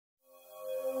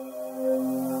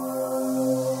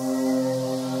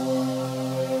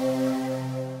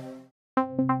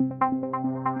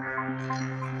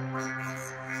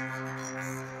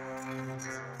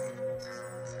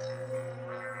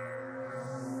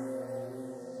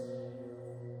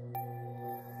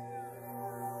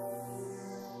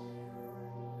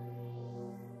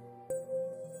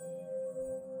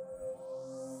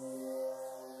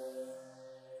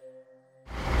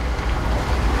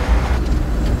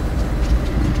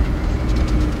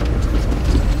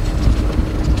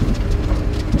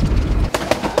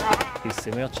This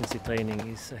emergency training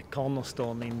is a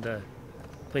cornerstone in the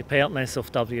preparedness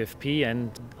of WFP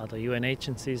and other UN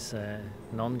agencies,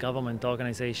 non-government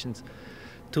organizations,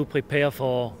 to prepare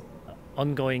for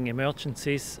ongoing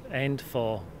emergencies and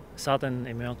for sudden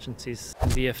emergencies.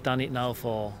 We have done it now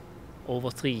for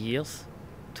over 3 years,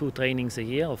 2 trainings a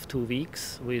year of 2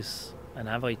 weeks with an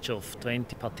average of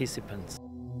 20 participants.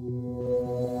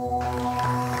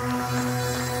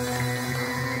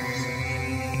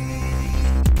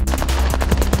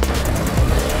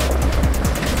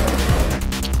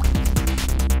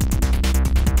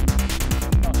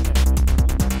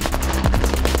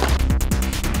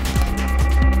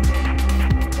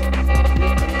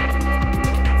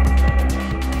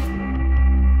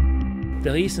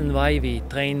 The reason why we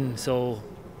train so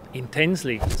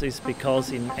intensely is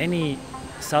because in any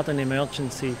sudden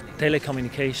emergency,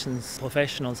 telecommunications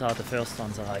professionals are the first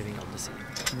ones arriving on the scene.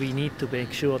 We need to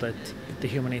make sure that the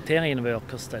humanitarian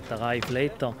workers that arrive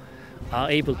later are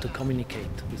able to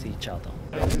communicate with each other.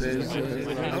 It's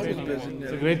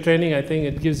a great training. I think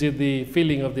it gives you the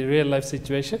feeling of the real life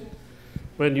situation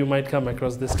when you might come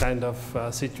across this kind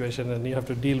of situation and you have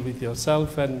to deal with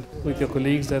yourself and with your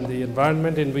colleagues and the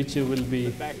environment in which you will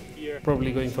be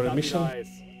probably going for a mission.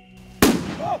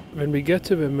 When we get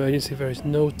to the emergency, there is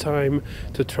no time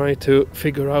to try to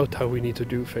figure out how we need to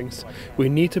do things. We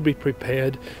need to be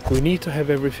prepared, we need to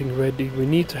have everything ready, we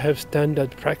need to have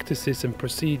standard practices and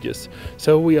procedures,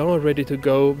 so we are ready to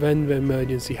go when the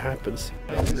emergency happens.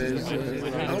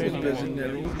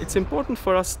 It's important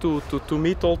for us to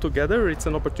meet all together. It's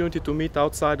an opportunity to meet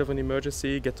outside of an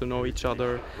emergency, get to know each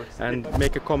other and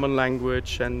make a common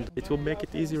language, and it will make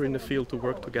it easier in the field to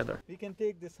work together.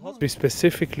 We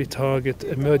specifically target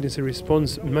emergency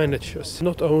response managers,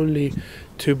 not only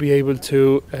to be able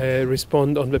to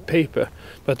respond on the paper,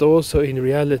 but also in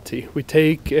reality. We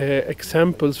take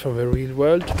examples from the real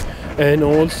world, and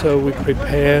also we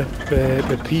prepare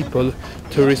the people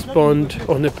to respond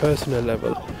on a personal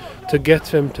level, to get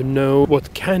them to know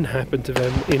what can happen to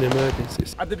them in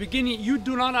emergencies. At the beginning, you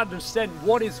do not understand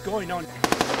what is going on.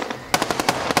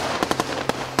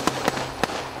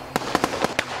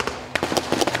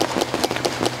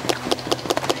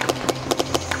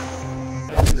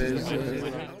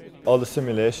 All the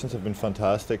simulations have been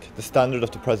fantastic. The standard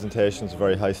of the presentation is a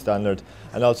very high standard,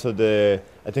 and also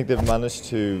I think they've managed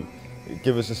to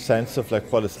give us a sense of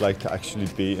what it's like to actually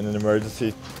be in an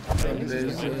emergency.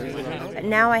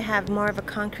 Now I have more of a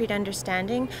concrete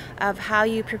understanding of how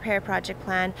you prepare a project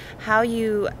plan, how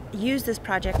you use this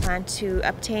project plan to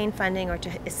obtain funding or to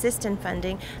assist in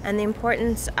funding, and the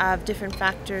importance of different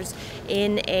factors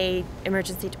in a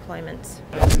emergency deployment.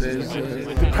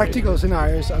 The practical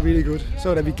scenarios are really good,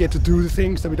 so that we get to do the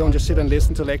things, that we don't just sit and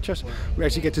listen to lectures. We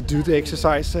actually get to do the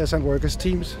exercises and work as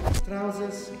teams.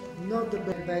 Trousers, not the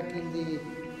back in the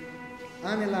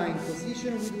unaligned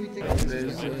position.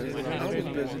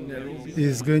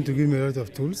 It's going to give me a lot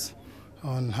of tools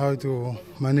on how to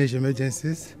manage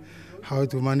emergencies, how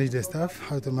to manage the staff,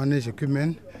 how to manage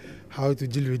equipment, how to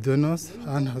deal with donors,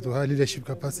 and how to have leadership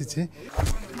capacity,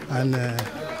 and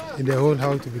in the whole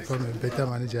how to become a better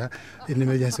manager in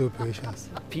emergency operations.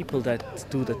 People that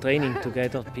do the training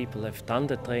together, people have done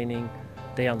the training,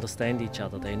 they understand each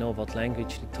other, they know what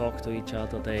language to talk to each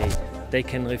other, they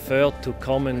can refer to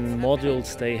common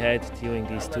modules they had during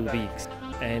these 2 weeks,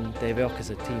 and they work as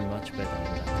a team much better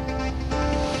than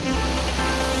that.